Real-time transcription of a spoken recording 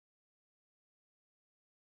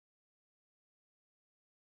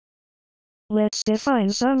Let's define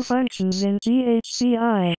some functions in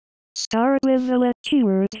ghci. Start with the let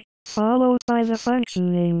keyword, followed by the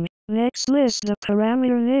function name. Next list the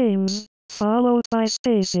parameter names, followed by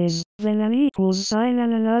spaces, then an equals sign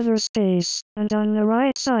and another space, and on the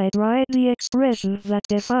right side write the expression that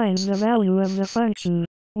defines the value of the function.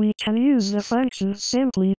 We can use the function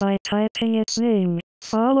simply by typing its name,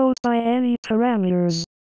 followed by any parameters.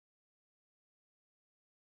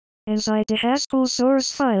 Inside the Haskell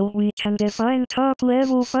source file we can define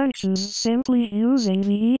top-level functions simply using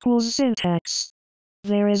the equals syntax.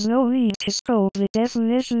 There is no need to scope the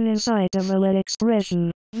definition inside of a let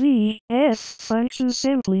expression. The f function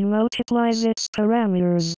simply multiplies its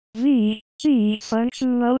parameters. The g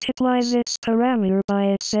function multiplies its parameter by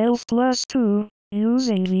itself plus 2,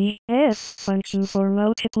 using the f function for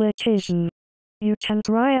multiplication. You can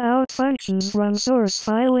try out functions from source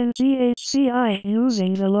file in ghci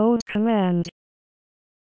using the load command.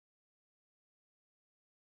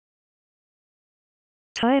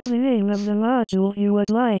 Type the name of the module you would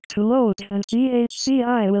like to load and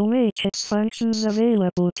ghci will make its functions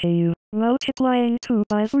available to you. Multiplying 2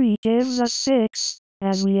 by 3 gives us 6,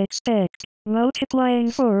 as we expect. Multiplying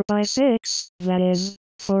 4 by 6, that is,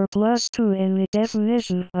 4 plus 2 in the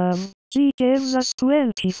definition of g gives us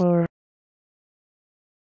 24.